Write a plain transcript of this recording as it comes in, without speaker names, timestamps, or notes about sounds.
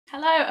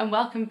Hello and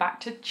welcome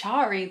back to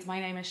Chart Reads. My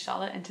name is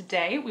Charlotte and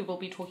today we will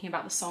be talking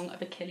about the Song of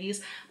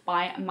Achilles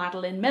by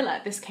Madeline Miller.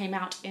 This came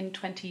out in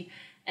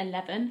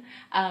 2011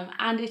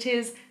 and it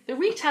is the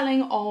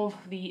retelling of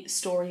the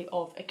story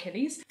of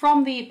Achilles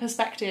from the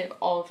perspective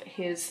of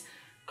his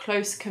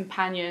close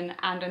companion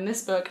and, in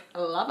this book,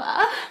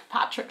 lover,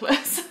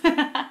 Patroclus.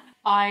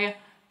 I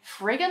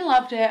friggin'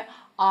 loved it.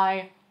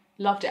 I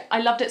loved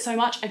it so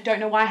much. I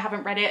don't know why I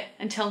haven't read it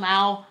until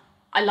now.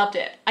 I loved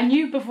it. I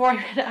knew before I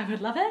read it I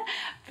would love it,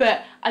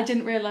 but I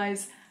didn't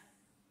realise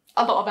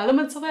a lot of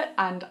elements of it,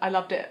 and I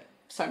loved it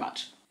so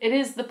much. It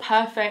is the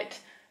perfect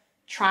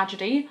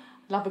tragedy.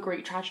 I love a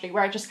Greek tragedy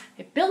where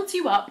it builds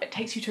you up, it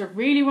takes you to a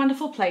really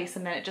wonderful place,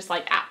 and then it just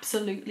like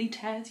absolutely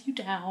tears you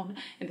down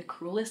in the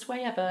cruelest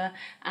way ever,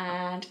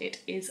 and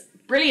it is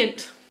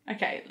brilliant.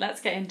 Okay,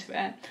 let's get into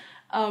it.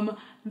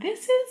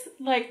 This is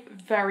like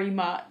very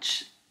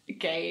much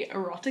gay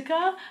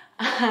erotica,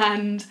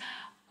 and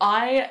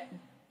I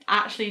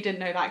actually didn't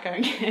know that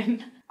going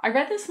in. I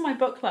read this in my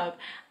book club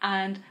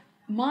and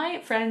my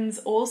friends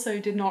also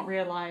did not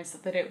realise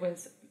that it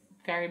was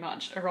very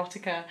much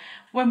erotica.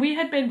 When we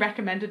had been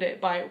recommended it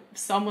by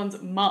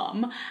someone's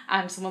mum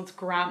and someone's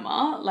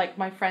grandma, like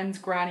my friend's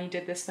granny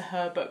did this for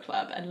her book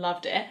club and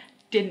loved it,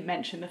 didn't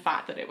mention the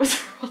fact that it was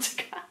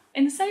erotica.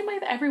 In the same way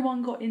that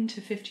everyone got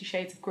into 50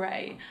 Shades of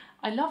Grey,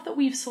 I love that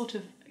we've sort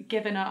of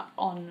given up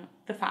on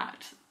the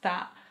fact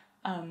that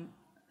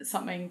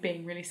something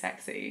being really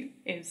sexy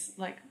is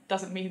like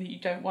doesn't mean that you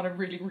don't want to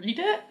really read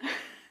it.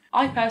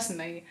 I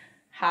personally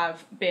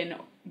have been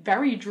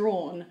very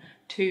drawn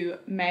to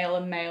male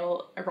and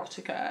male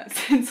erotica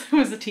since I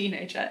was a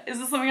teenager. Is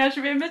this something I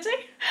should be admitting?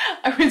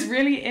 I was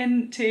really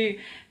into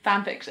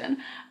fan fiction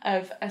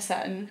of a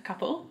certain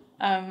couple.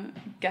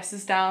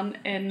 Guesses down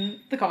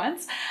in the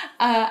comments.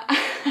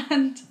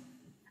 And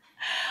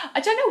I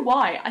don't know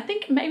why. I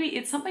think maybe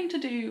it's something to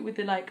do with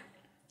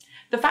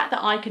the fact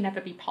that I can never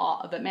be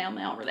part of a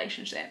male-male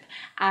relationship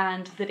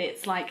and that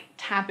it's like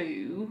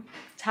taboo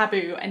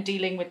and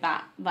dealing with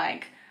that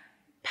like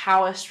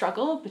power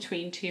struggle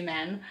between two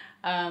men.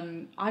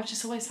 I've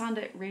just always found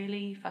it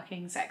really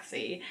fucking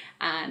sexy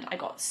and I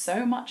got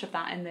so much of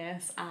that in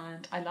this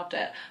and I loved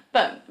it.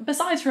 But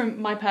besides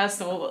from my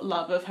personal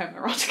love of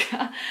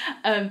homoerotica,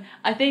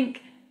 I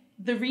think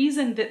the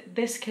reason that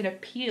this can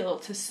appeal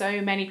to so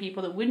many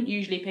people that wouldn't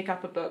usually pick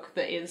up a book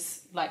that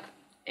is like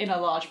in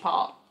a large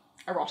part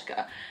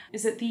erotica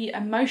is that the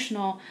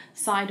emotional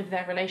side of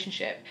their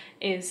relationship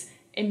is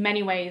in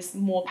many ways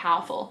more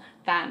powerful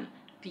than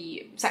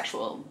the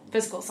sexual,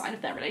 physical side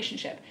of their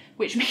relationship,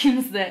 which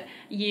means that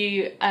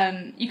you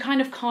kind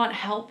of can't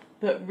help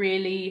but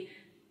really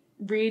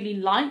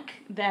like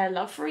their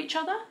love for each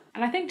other.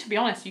 And I think, to be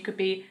honest, you could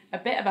be a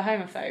bit of a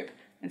homophobe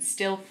and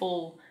still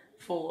fall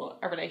for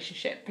a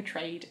relationship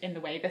portrayed in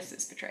the way this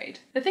is portrayed.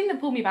 The thing that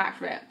pulled me back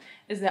from it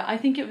is that I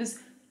think it was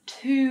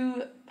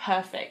too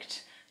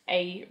perfect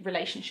a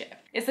relationship.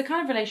 It's the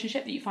kind of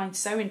relationship that you find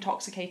so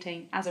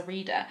intoxicating as a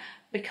reader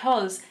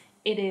because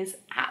it is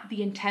at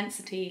the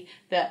intensity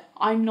that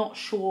I'm not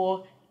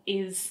sure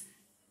is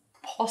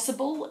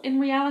possible in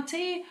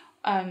reality.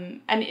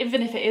 And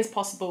even if it is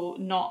possible,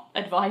 not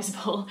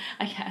advisable,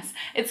 I guess.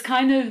 It's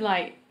kind of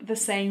like the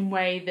same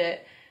way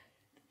that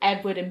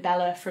Edward and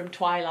Bella from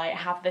Twilight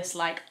have this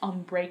like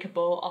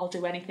unbreakable, I'll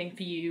do anything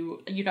for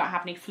you, you don't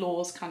have any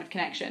flaws kind of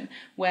connection,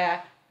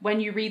 where when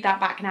you read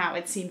that back now,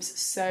 it seems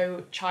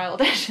so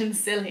childish and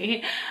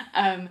silly.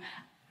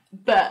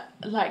 But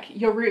like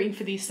you're rooting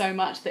for these so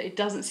much that it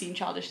doesn't seem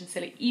childish and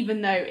silly,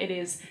 even though it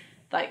is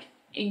like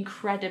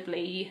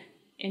incredibly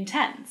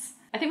intense.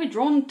 I think we're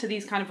drawn to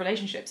these kind of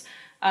relationships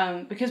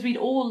because we'd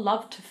all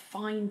love to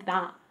find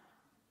that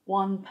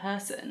one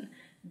person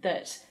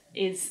that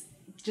is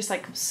just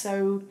like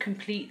so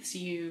completes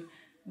you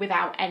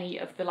without any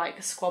of the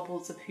like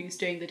squabbles of who's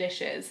doing the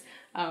dishes,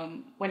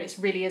 when it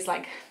really is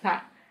like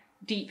that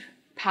deep,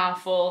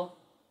 powerful,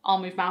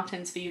 I'll move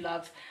mountains for you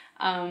love,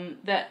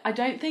 that I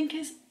don't think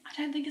is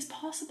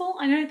possible.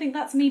 I don't think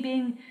that's me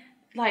being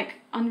like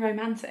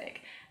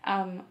unromantic.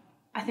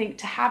 I think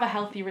to have a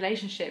healthy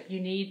relationship, you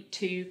need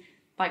to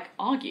like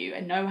argue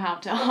and know how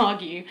to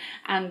argue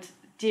and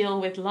deal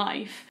with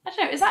life. I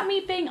don't know, is that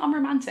me being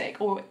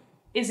unromantic, or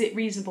is it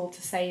reasonable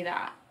to say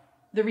that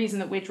the reason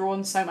that we're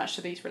drawn so much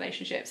to these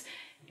relationships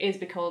is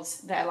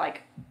because they're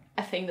like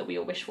a thing that we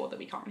all wish for that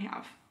we can't really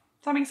have?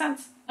 Does that make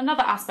sense?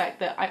 Another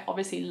aspect that I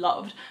obviously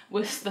loved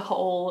was the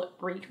whole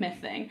Greek myth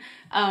thing.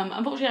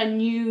 Unfortunately, I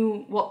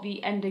knew what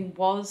the ending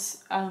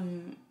was.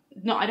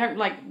 No, I don't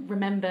like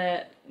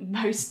remember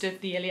most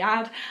of the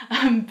Iliad,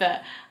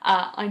 but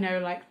I know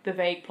like the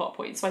vague plot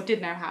points, so I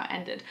did know how it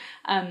ended.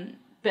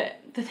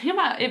 But the thing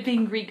about it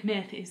being Greek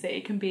myth is that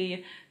it can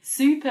be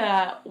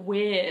super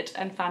weird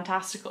and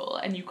fantastical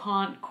and you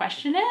can't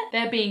question it.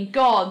 There being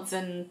gods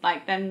and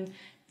like then,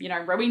 you know,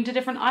 rowing to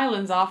different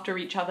islands after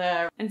each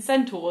other and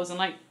centaurs and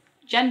like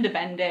gender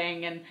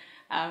bending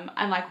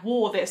and like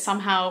war that's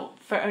somehow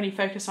only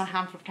focused on a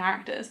handful of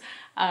characters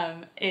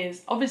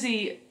is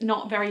obviously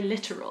not very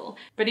literal,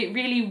 but it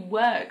really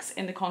works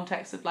in the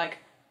context of like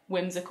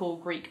whimsical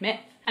Greek myth.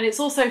 And it's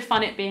also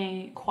fun it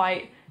being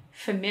quite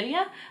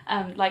familiar.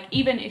 Like,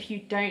 even if you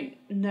don't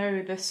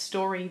know the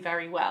story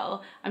very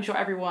well, I'm sure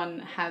everyone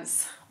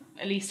has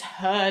at least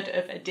heard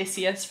of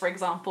Odysseus, for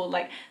example.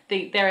 Like,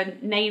 there are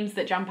names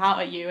that jump out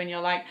at you and you're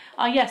like,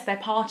 oh yes, they're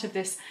part of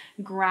this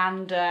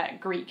grander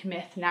Greek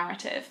myth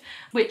narrative,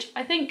 which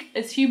I think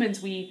as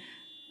humans we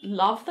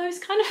love those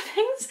kind of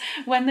things,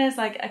 when there's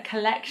like a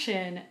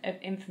collection of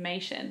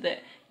information that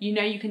you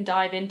know you can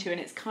dive into and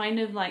it's kind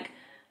of like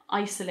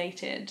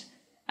isolated,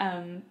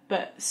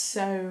 but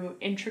so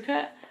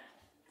intricate.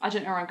 I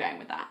don't know where I'm going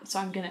with that, so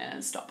I'm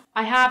gonna stop.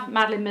 I have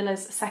Madeline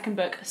Miller's second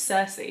book,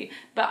 Circe,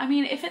 but I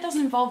mean, if it doesn't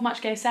involve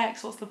much gay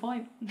sex, what's the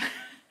point?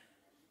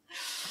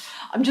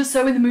 I'm just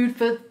so in the mood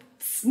for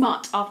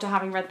smut after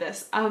having read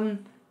this.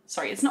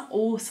 Sorry, it's not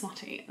all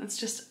smutty, it's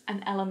just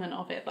an element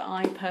of it that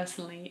I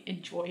personally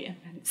enjoy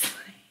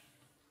immensely.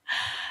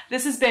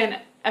 This has been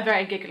a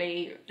very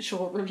giggly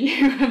short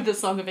review of The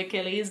Song of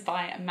Achilles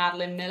by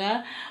Madeline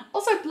Miller.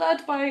 Also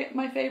blurred by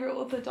my favourite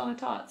author, Donna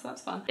Tartt, so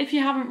that's fun. If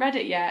you haven't read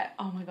it yet,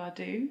 oh my god,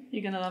 do.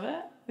 You're gonna love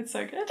it. It's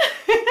so good.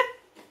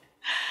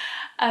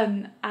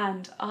 And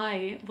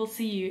I will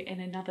see you in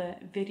another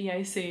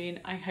video soon.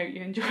 I hope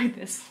you enjoyed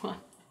this one.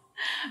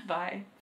 Bye.